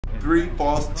Three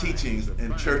false teachings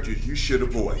in churches you should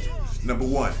avoid. Number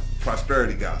one,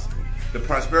 prosperity gospel. The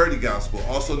prosperity gospel,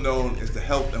 also known as the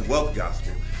health and wealth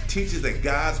gospel, teaches that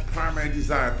God's primary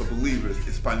desire for believers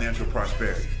is financial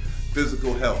prosperity,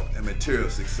 physical health, and material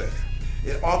success.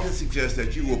 It often suggests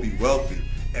that you will be wealthy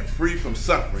and free from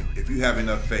suffering if you have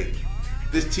enough faith.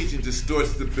 This teaching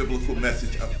distorts the biblical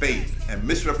message of faith and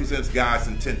misrepresents God's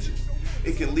intentions.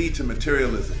 It can lead to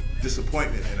materialism,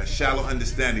 disappointment, and a shallow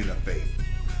understanding of faith.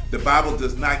 The Bible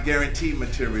does not guarantee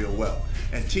material wealth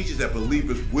and teaches that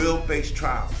believers will face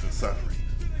trials and suffering.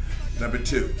 Number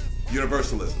two,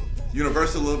 universalism.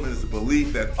 Universalism is the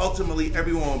belief that ultimately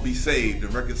everyone will be saved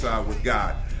and reconciled with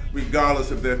God,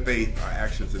 regardless of their faith or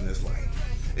actions in this life.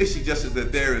 It suggests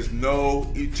that there is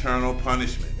no eternal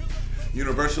punishment.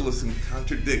 Universalism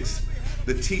contradicts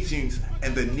the teachings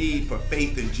and the need for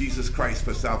faith in Jesus Christ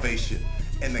for salvation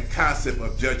and the concept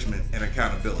of judgment and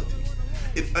accountability.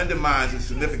 It undermines the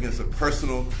significance of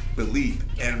personal belief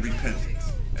and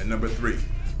repentance. And number three,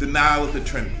 denial of the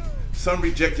Trinity. Some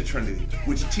reject the Trinity,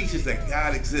 which teaches that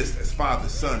God exists as Father,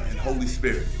 Son, and Holy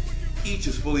Spirit. Each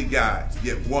is fully God,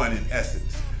 yet one in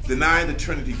essence. Denying the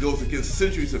Trinity goes against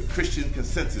centuries of Christian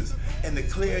consensus and the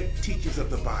clear teachings of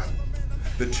the Bible.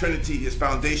 The Trinity is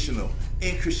foundational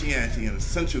in Christianity and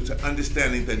essential to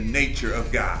understanding the nature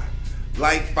of God.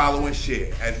 Like, follow, and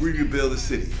share as we rebuild the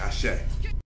city. Ashe.